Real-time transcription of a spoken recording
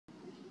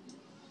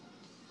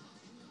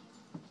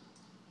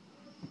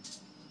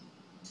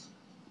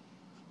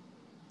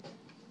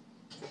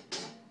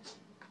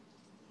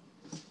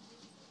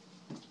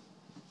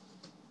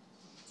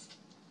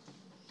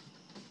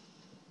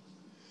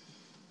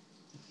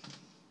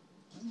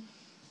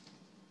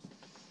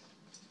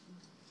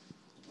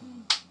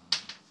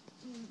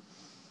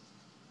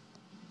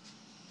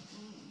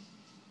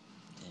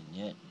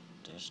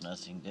there's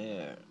nothing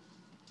there.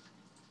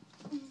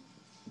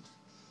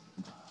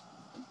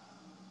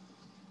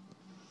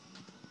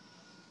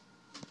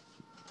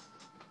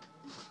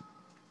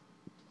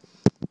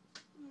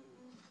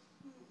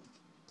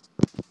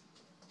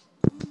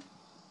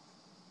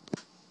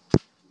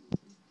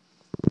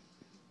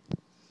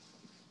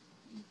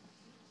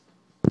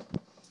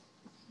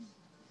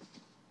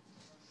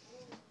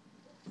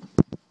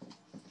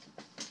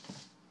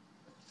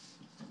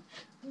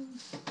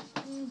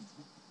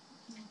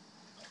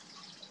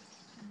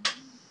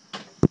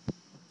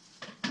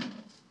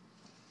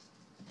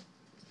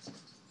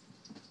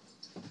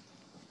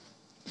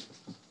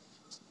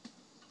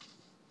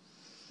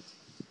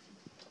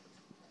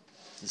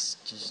 This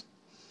just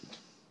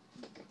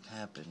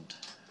happened.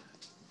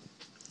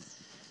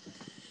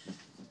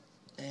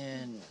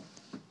 And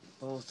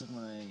both of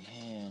my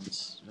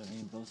hands,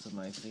 both of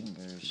my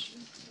fingers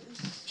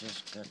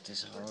just got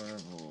this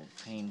horrible,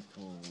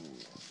 painful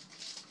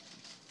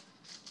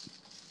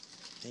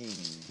thing.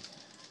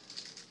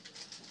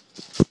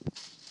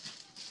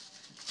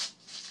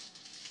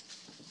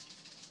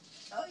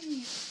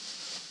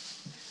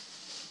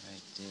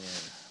 Right there.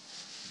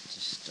 It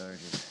just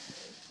started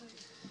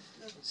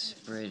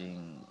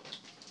spreading.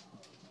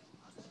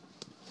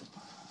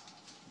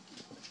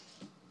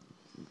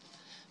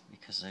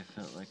 Because I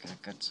felt like I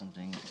got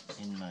something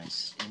in my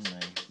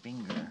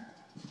finger,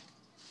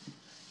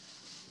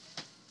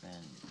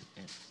 and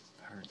it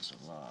hurts a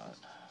lot,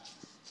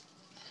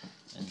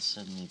 and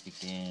suddenly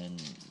began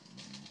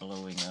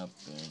blowing up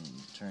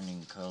and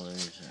turning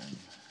colors,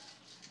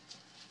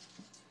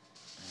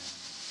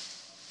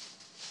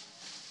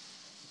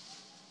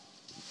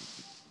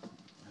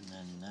 and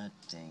then that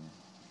thing,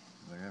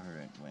 wherever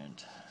it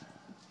went.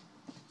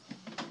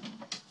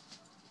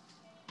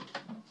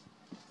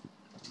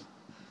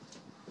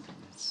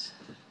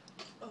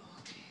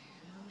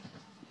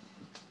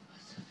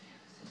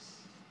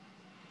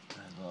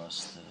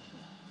 Lost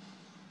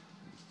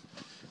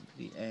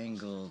the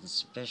angle, the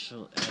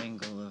special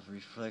angle of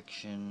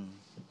reflection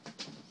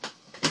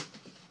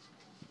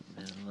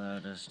that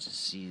allowed us to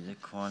see the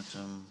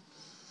quantum,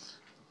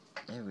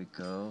 there we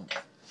go,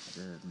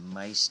 the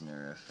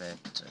Meissner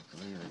effect, I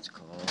believe it's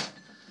called,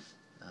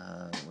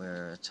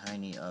 where a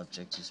tiny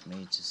object is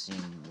made to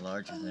seem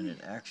larger than it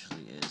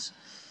actually is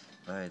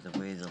by the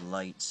way the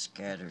light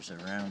scatters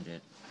around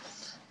it,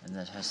 and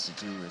that has to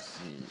do with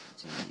the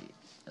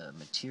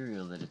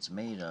material that it's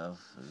made of,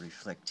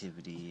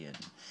 reflectivity and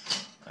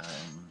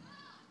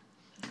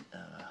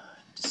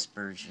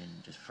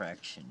dispersion,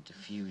 diffraction,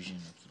 diffusion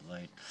of the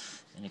light.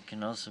 And it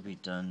can also be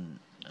done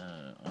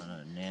on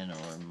a nano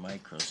or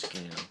micro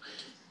scale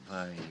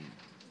by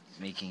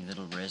making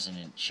little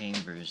resonant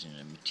chambers in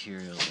a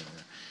material that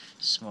are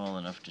small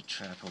enough to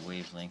trap a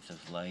wavelength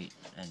of light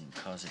and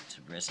cause it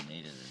to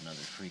resonate at another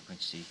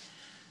frequency.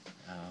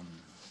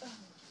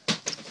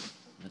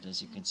 But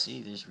as you can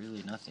see, there's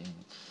really nothing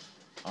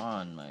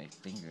on my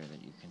finger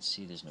that you can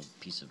see. There's no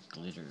piece of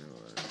glitter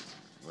or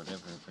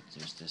whatever, but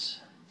there's this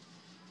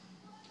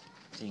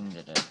thing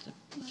that at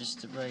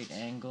just the right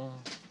angle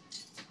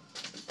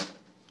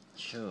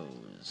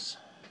shows.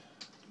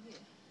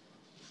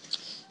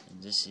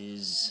 And this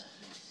is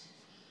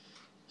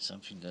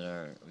something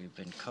that we've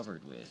been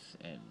covered with,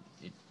 and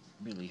it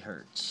really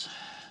hurts.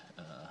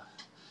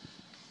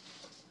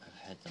 I've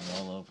had them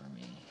all over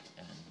me,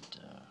 and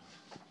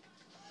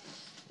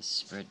it's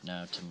spread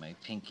now to my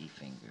pinky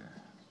finger.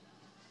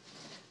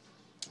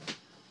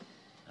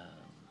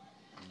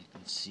 You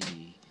can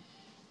see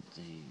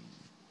the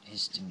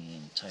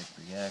histamine type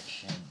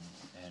reaction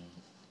and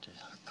the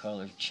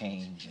color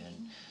change,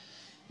 and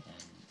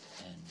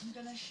I'm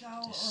gonna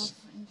shower off,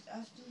 and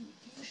after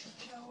you should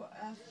shower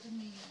after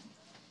me.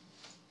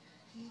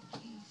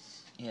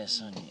 Yes,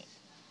 honey.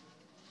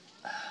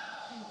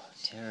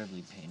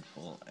 Terribly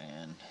painful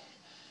and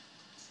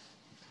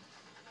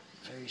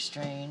very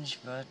strange,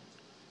 but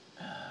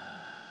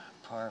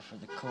par for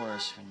the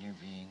course when you're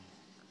being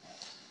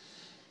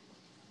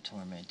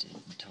tormented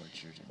and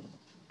tortured and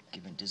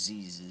given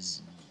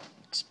diseases and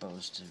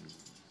exposed to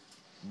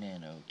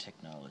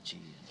nanotechnology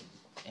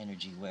and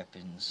energy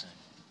weapons.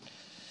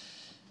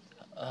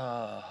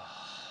 And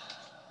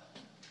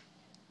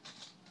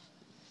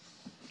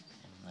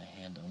my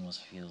hand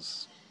almost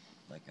feels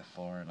like a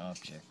foreign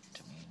object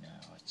to me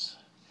now. It's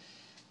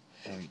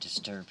very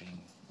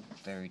disturbing,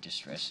 very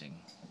distressing.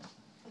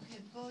 Okay,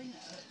 I'm going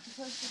out.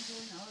 First I'm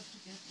going out to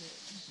get the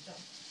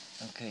stuff.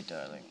 Okay,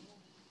 darling.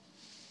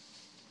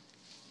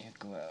 You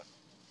go out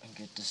and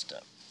get the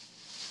stuff.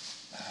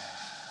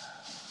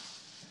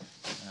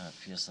 Now it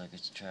feels like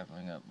it's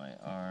traveling up my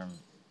arm.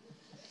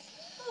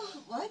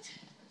 Oh, what?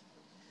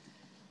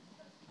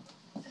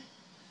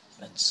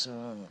 And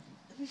soon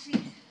Let me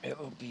see. it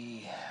will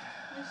be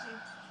Let me see.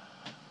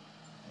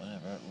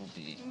 whatever it will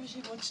be. Let me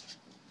see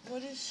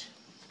what is.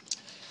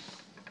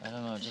 I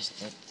don't know, just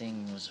that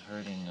thing was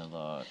hurting a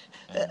lot,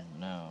 and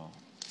now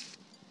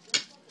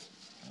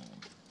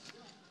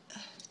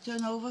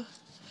Turn over.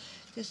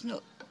 There's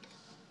no.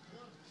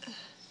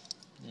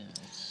 yeah,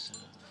 it's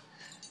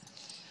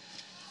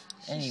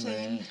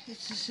Anyway,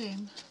 it's the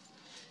same.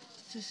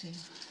 It's the same.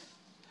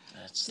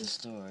 That's the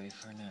story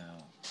for now.